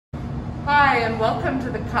Hi, and welcome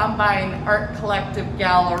to the Combine Art Collective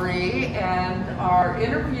Gallery and our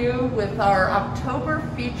interview with our October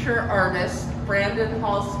feature artist, Brandon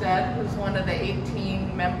Hallsted, who's one of the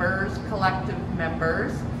 18 members, collective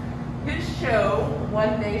members. His show,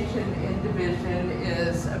 One Nation in Division,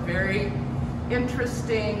 is a very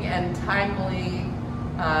interesting and timely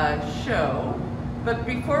show. But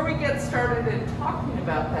before we get started in talking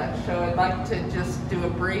about that show, I'd like to just do a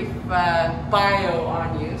brief bio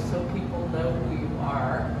on you so people know who you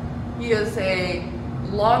are. He is a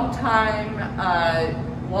longtime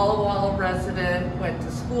Walla Walla resident, went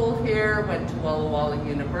to school here, went to Walla Walla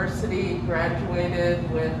University, graduated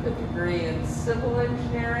with a degree in civil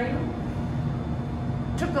engineering.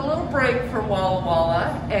 Took a little break for Walla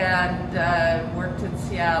Walla and worked in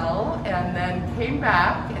Seattle, and then came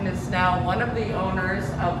back and is now one of the owners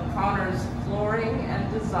of Connor's Flooring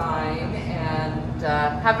and Design. And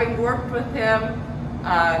having worked with him,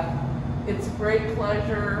 it's a great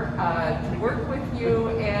pleasure to work with you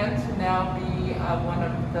and to now be one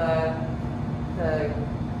of the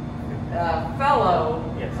fellow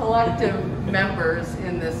collective members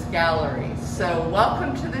in this gallery. So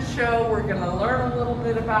welcome to the show. We're going to learn a little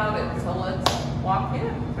bit about it, so let's walk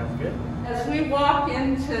in. Sounds good. As we walk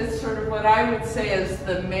into sort of what I would say is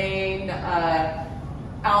the main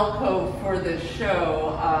alcove for this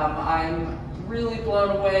show, I'm really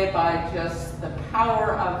blown away by just the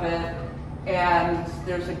power of it, and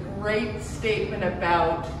there's a great statement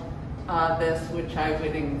about this which I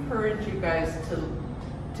would encourage you guys to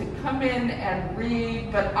come in and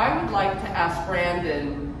read, but I would like to ask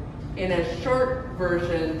Brandon in a short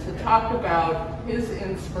version to talk about his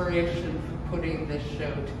inspiration for putting this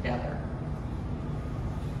show together.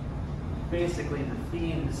 Basically, the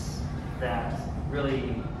themes that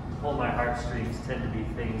really pull my heartstrings tend to be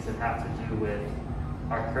things that have to do with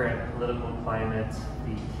our current political climate,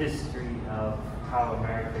 the history of how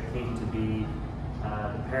America came to be,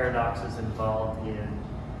 the paradoxes involved in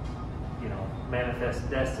manifest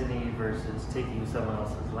destiny versus taking someone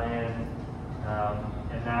else's land.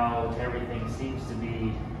 And now everything seems to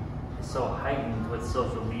be so heightened with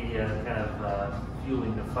social media kind of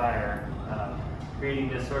fueling the fire, creating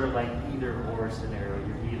this sort of like either or scenario.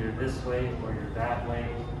 You're either this way or you're that way.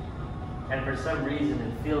 And for some reason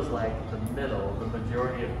it feels like the middle, the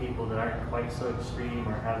majority of people that aren't quite so extreme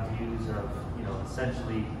or have views of,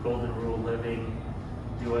 essentially golden rule living,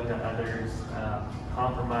 do unto others,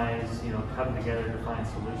 compromise, come together to find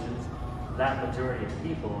solutions. That majority of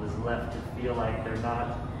people is left to feel like they're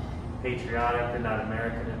not patriotic, they're not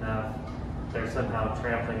American enough, they're somehow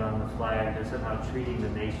trampling on the flag, they're somehow treating the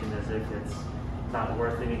nation as if it's not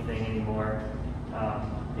worth anything anymore.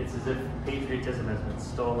 It's as if patriotism has been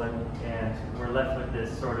stolen, and we're left with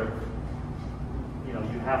this sort of,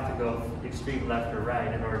 you have to go extreme left or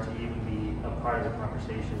right in order to even be a part of the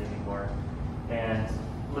conversation anymore. And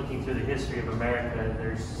looking through the history of America,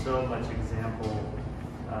 there's so much example,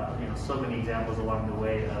 so many examples along the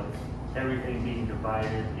way of everything being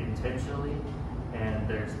divided intentionally. And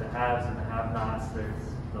there's the haves and the have-nots, there's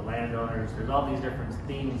the landowners, there's all these different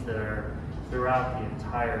themes that are throughout the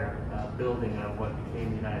entire building of what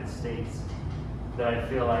became the United States, that I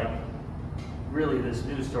feel like really this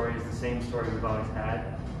new story is the same story we've always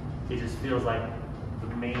had. It just feels like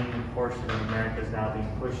the main portion of America is now being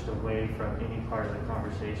pushed away from any part of the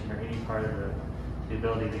conversation or any part of the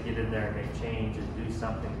ability to get in there and make change and do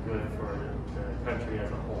something good for the country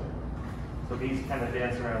as a whole. So these kind of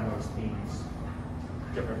dance around those themes,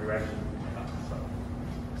 different directions.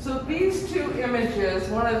 So these two images,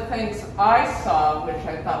 one of the things I saw, which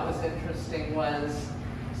I thought was interesting, was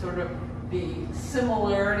sort of the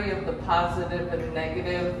similarity of the positive and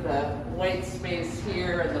negative, the white space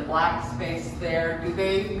here and the black space there. Do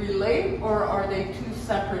they relate, or are they two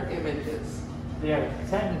separate images? They are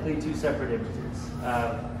technically two separate images.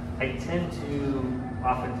 I tend to,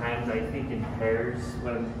 oftentimes, I think in pairs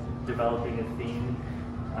when developing a theme,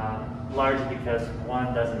 largely because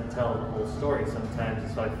one doesn't tell the whole story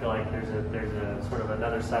sometimes, so I feel like there's a sort of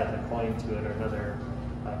another side of the coin to it, or another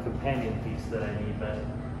companion piece that I need. But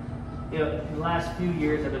in the last few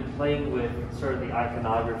years, I've been playing with sort of the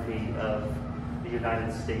iconography of the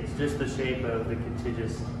United States, just the shape of the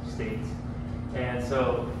contiguous states. And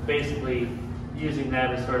so basically using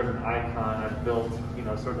that as sort of an icon, I've built,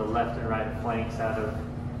 sort of the left and right flanks out of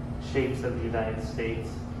shapes of the United States,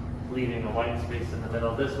 leaving a white space in the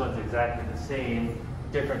middle. This one's exactly the same,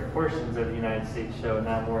 different portions of the United States show,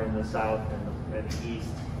 now more in the south and the east,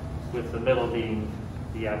 with the middle being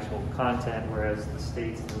the actual content, whereas the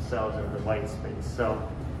states themselves are the white space. So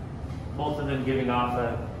both of them giving off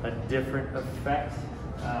a different effect.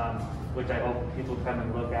 which I hope people come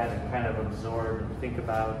and look at and kind of absorb and think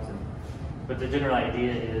about. But the general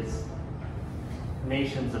idea is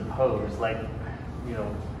nations opposed, like, you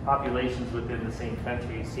know, populations within the same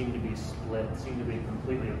country seem to be split, seem to be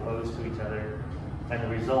completely opposed to each other, and the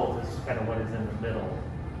result is kind of what is in the middle.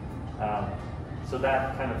 So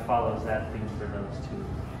that kind of follows that theme for those two.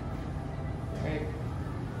 Great.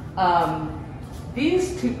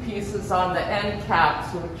 These two pieces on the end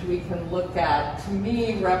caps, which we can look at, to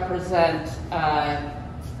me represent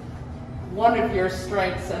one of your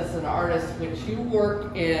strengths as an artist, which you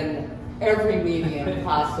work in every medium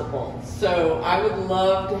possible. So I would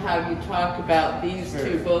love to have you talk about these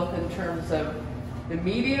two, both in terms of the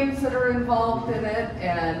mediums that are involved in it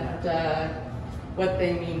and what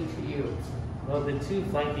they mean to you. Well, the two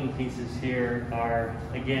flanking pieces here are,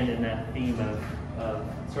 again, in that theme of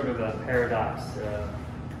sort of a paradox,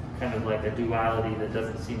 kind of like a duality that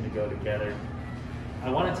doesn't seem to go together.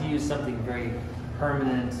 I wanted to use something very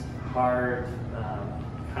permanent, hard,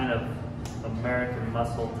 kind of American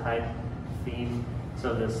muscle type theme.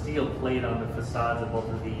 So the steel plate on the facades of both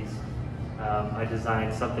of these, I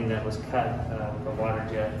designed something that was cut for water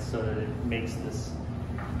jet so that it makes this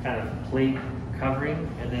kind of plate covering,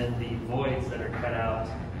 and then the voids that are cut out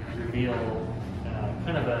reveal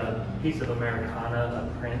kind of a piece of Americana,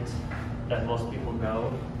 a print that most people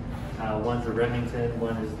know. One's a Remington,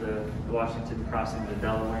 one is the Washington crossing the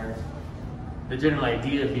Delaware. The general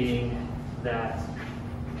idea being that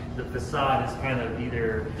the facade is kind of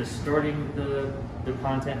either distorting the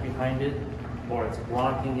content behind it, or it's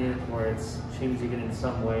blocking it, or it's changing it in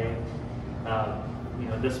some way. You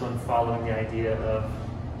know, this one following the idea of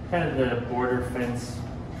kind of the border fence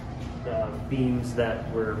themes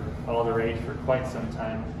that were all the rage for quite some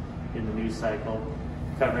time in the news cycle,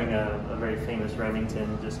 covering a very famous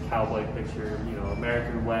Remington, just cowboy picture, you know,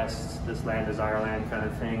 American West, this land is our land kind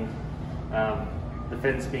of thing. The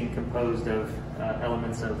fence being composed of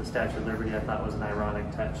elements of the Statue of Liberty, I thought was an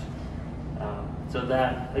ironic touch. So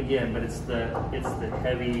that, again, but it's the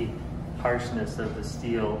heavy harshness of the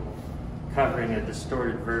steel covering a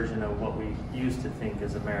distorted version of what we used to think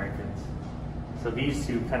as Americans. So these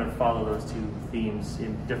two kind of follow those two themes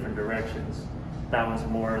in different directions. That one's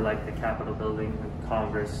more like the Capitol building,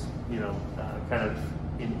 Congress, you know, kind of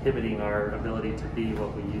inhibiting our ability to be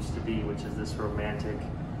what we used to be, which is this romantic,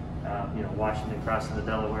 you know, Washington crossing the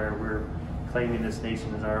Delaware. We're claiming this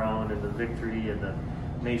nation as our own, and the victory and the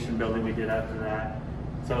nation building we did after that.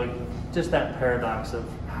 So just that paradox of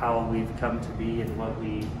how we've come to be and what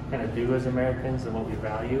we kind of do as Americans and what we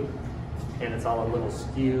value. And it's all a little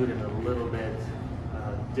skewed and a little bit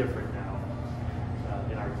different now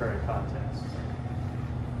in our current context.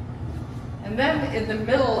 And then in the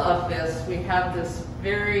middle of this, we have this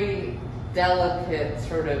very delicate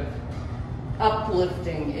sort of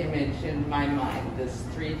uplifting image in my mind, this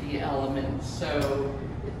 3D element, so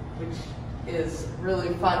which is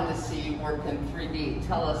really fun to see work in 3D.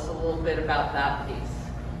 Tell us a little bit about that piece.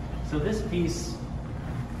 So this piece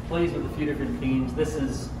plays with a few different themes. This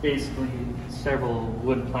is basically several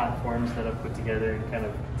wood platforms that I've put together and kind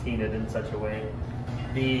of painted in such a way.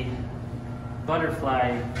 The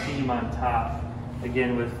butterfly theme on top,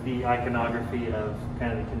 again with the iconography of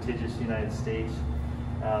kind of the contiguous United States,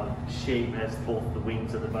 shape as both the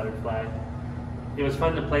wings of the butterfly. It was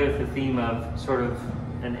fun to play with the theme of sort of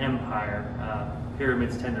an empire.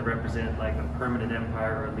 Pyramids tend to represent like a permanent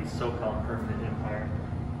empire, or at least so-called permanent empire.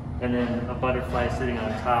 And then a butterfly sitting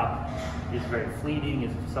on top is very fleeting,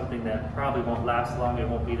 is something that probably won't last long, it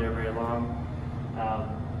won't be there very long.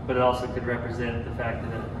 But it also could represent the fact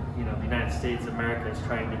that, you know, the United States, America is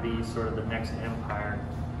trying to be sort of the next empire,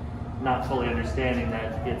 not fully understanding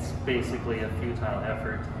that it's basically a futile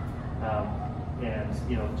effort. And,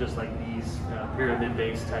 you know, just like these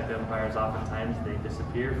pyramid-based type empires, oftentimes they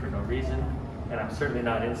disappear for no reason. And I'm certainly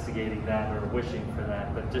not instigating that or wishing for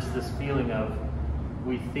that, but just this feeling of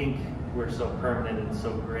we think we're so permanent and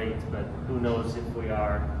so great, but who knows if we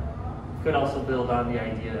are. Could also build on the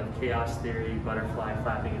idea of chaos theory, butterfly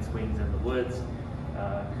flapping its wings in the woods,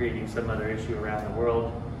 creating some other issue around the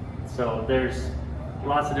world. So there's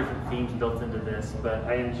lots of different themes built into this, but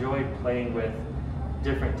I enjoy playing with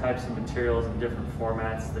different types of materials and different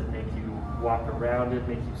formats that make you walk around it,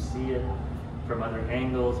 make you see it from other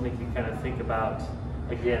angles, make you kind of think about,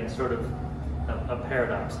 again, sort of a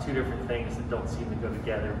paradox, two different things that don't seem to go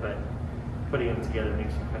together, but putting them together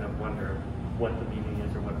makes you kind of wonder what the meaning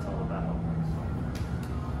is or what it's all about.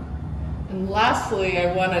 And lastly,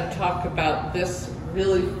 I want to talk about this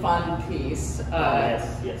really fun piece.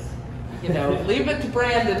 Yes. You know, leave it to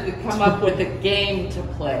Brandon to come up with a game to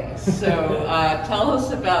play. So tell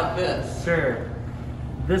us about this. Sure.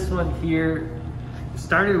 this one here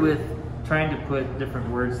started with trying to put different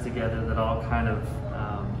words together that all kind of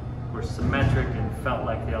were symmetric and felt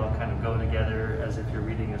like they all kind of go together as if you're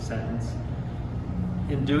reading a sentence.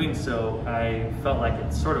 In doing so, I felt like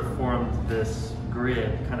it sort of formed this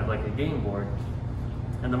grid, kind of like a game board.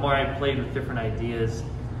 And the more I played with different ideas,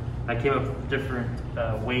 I came up with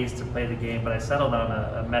different ways to play the game, but I settled on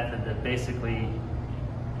a method that basically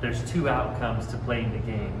there's two outcomes to playing the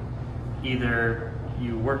game. Either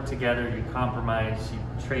you work together, you compromise, you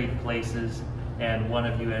trade places, and one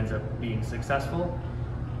of you ends up being successful,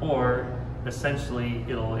 or essentially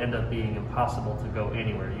it'll end up being impossible to go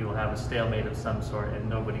anywhere. You'll have a stalemate of some sort and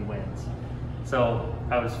nobody wins. So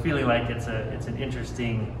I was feeling like it's an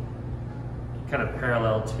interesting kind of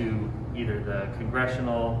parallel to either the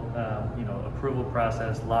congressional approval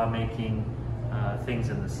process, lawmaking, things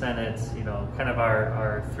in the Senate, kind of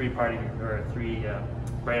our three-party or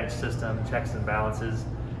three-branch system, checks and balances,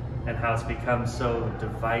 and how it's become so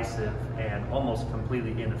divisive and almost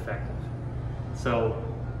completely ineffective. So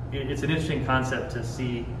it's an interesting concept to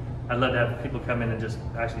see. I'd love to have people come in and just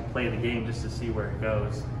actually play the game just to see where it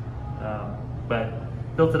goes. But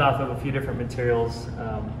built it off of a few different materials.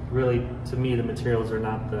 Really, to me, the materials are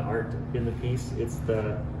not the art in the piece, it's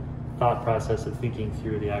the thought process of thinking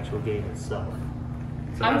through the actual game itself.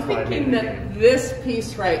 So I'm thinking that this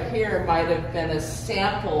piece right here might have been a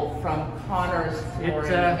sample from Connor's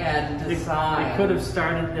flooring and design. It could have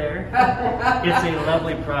started there. It's a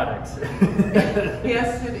lovely product.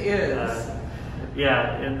 Yes, it is.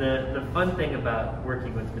 Yeah, and the fun thing about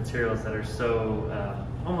working with materials that are so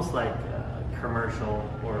almost like commercial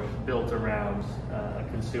or built around a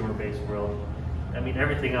consumer-based world. I mean,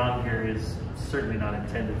 everything on here is certainly not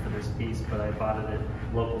intended for this piece, but I bought it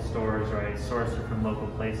at local stores or I sourced it from local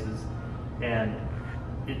places. And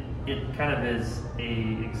it kind of is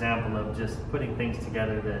an example of just putting things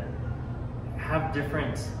together that have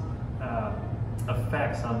different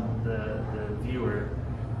effects on the viewer.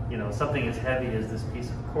 Something as heavy as this piece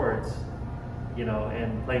of quartz,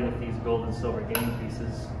 and playing with these gold and silver game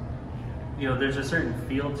pieces, there's a certain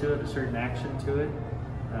feel to it, a certain action to it.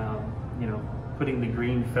 Putting the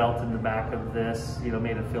green felt in the back of this,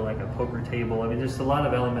 made it feel like a poker table. I mean, just a lot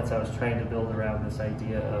of elements I was trying to build around this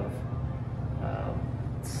idea of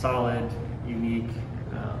solid, unique,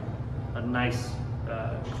 a nice,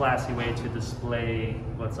 classy way to display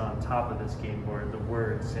what's on top of this game board, the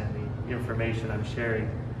words and the information I'm sharing,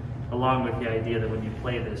 along with the idea that when you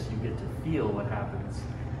play this, you get to feel what happens,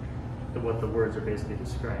 what the words are basically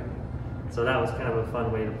describing. So that was kind of a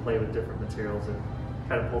fun way to play with different materials and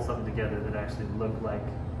try to pull something together that actually looked like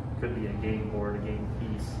could be a game board, a game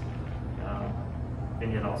piece,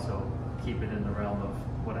 and yet also keep it in the realm of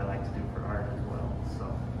what I like to do for art as well.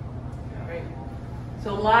 So, yeah. Great.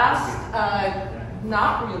 So last,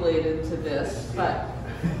 not related to this, but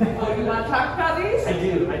you want to talk about these? I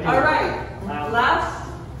do. All right. Last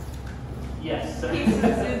yes. pieces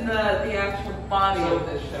in the actual body of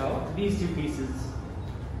the show. These two pieces,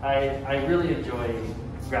 I really enjoy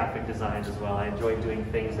graphic design as well. I enjoy doing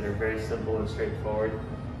things that are very simple and straightforward.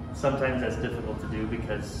 Sometimes that's difficult to do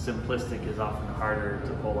because simplistic is often harder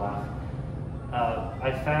to pull off.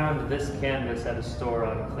 I found this canvas at a store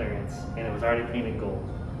on clearance and it was already painted gold.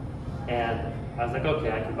 And I was like,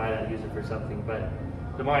 okay, I can buy that and use it for something. But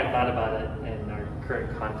the more I thought about it in our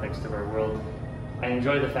current context of our world, I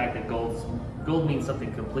enjoy the fact that gold means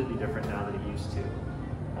something completely different now than it used to.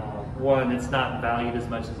 One, it's not valued as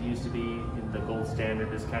much as it used to be. The gold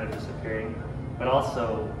standard is kind of disappearing. But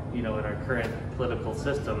also, in our current political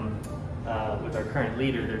system, with our current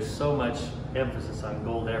leader, there's so much emphasis on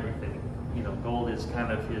gold everything. Gold is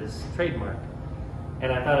kind of his trademark.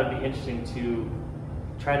 And I thought it'd be interesting to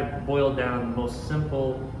try to boil down the most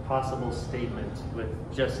simple possible statement with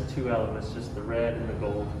just two elements, just the red and the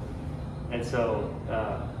gold. And so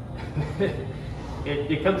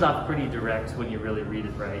it comes off pretty direct when you really read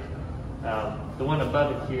it right. The one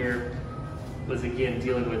above it here was again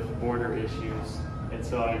dealing with border issues. And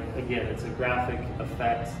so again, it's a graphic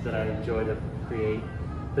effect that I enjoy to create.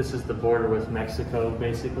 This is the border with Mexico,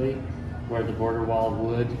 basically, where the border wall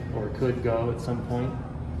would or could go at some point.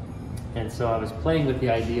 And so I was playing with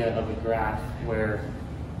the idea of a graph where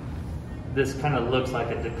this kind of looks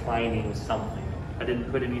like a declining something. I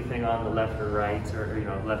didn't put anything on the left or right, or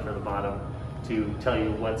left or the bottom, to tell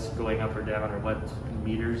you what's going up or down or what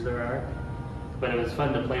meters there are. But it was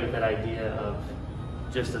fun to play with that idea of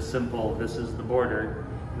just a simple, this is the border,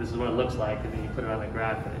 this is what it looks like, and then you put it on a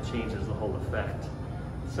graph and it changes the whole effect.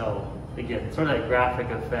 So again, sort of that graphic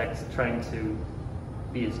effect, trying to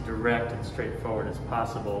be as direct and straightforward as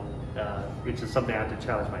possible, which is something I have to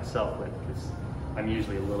challenge myself with, because I'm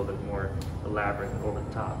usually a little bit more elaborate and over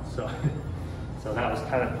the top. So, so that was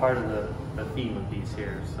kind of part of the theme of these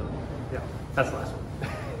here. So, yeah, that's the last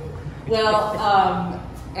one. Well,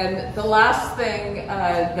 and the last thing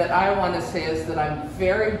that I want to say is that I'm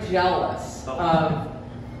very jealous of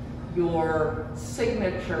your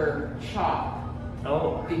signature chop.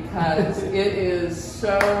 Oh. Because it is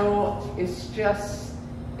so, it's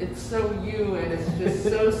so you, and it's just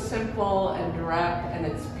so simple and direct, and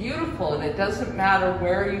it's beautiful, and it doesn't matter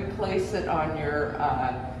where you place it on your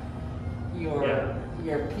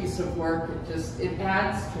piece of work. It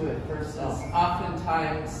adds to it versus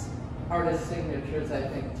oftentimes artist signatures, I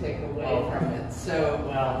think, take away from it.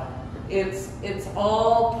 So it's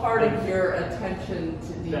all part of your attention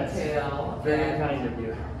to detail. That's very kind of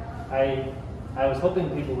you. I was hoping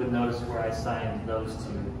people would notice where I signed those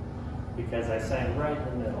two, because I signed right in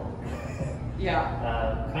the middle.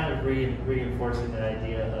 Yeah. Kind of reinforcing the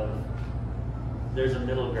idea of there's a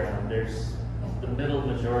middle ground. There's the middle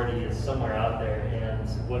majority is somewhere out there,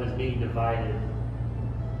 and what is being divided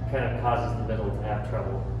kind of causes the middle to have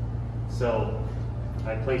trouble. So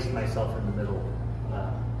I placed myself in the middle,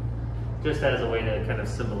 just as a way to kind of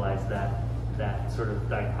symbolize that sort of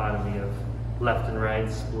dichotomy of left and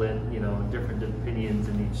right, split, different opinions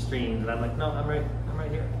in each stream. And I'm like, no, I'm right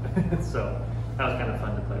here. So that was kind of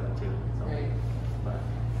fun to play with too. So, right. But.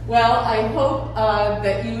 Well, I hope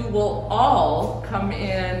that you will all come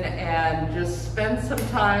in and just spend some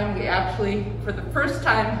time. We actually, for the first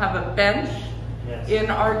time, have a bench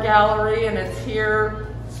in our gallery, and it's here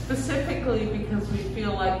specifically because we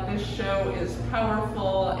feel like this show is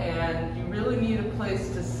powerful and you really need a place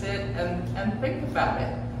to sit and think about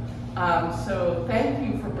it. So thank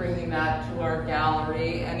you for bringing that to our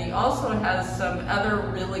gallery. And he also has some other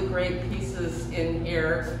really great pieces in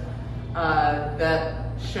here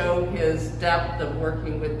that show his depth of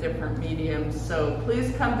working with different mediums. So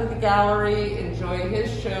please come to the gallery, enjoy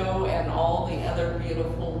his show and all the other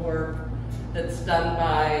beautiful work that's done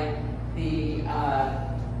by the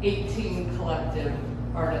 18 collective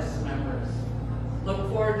artist members. Look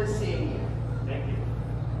forward to seeing you. Thank you.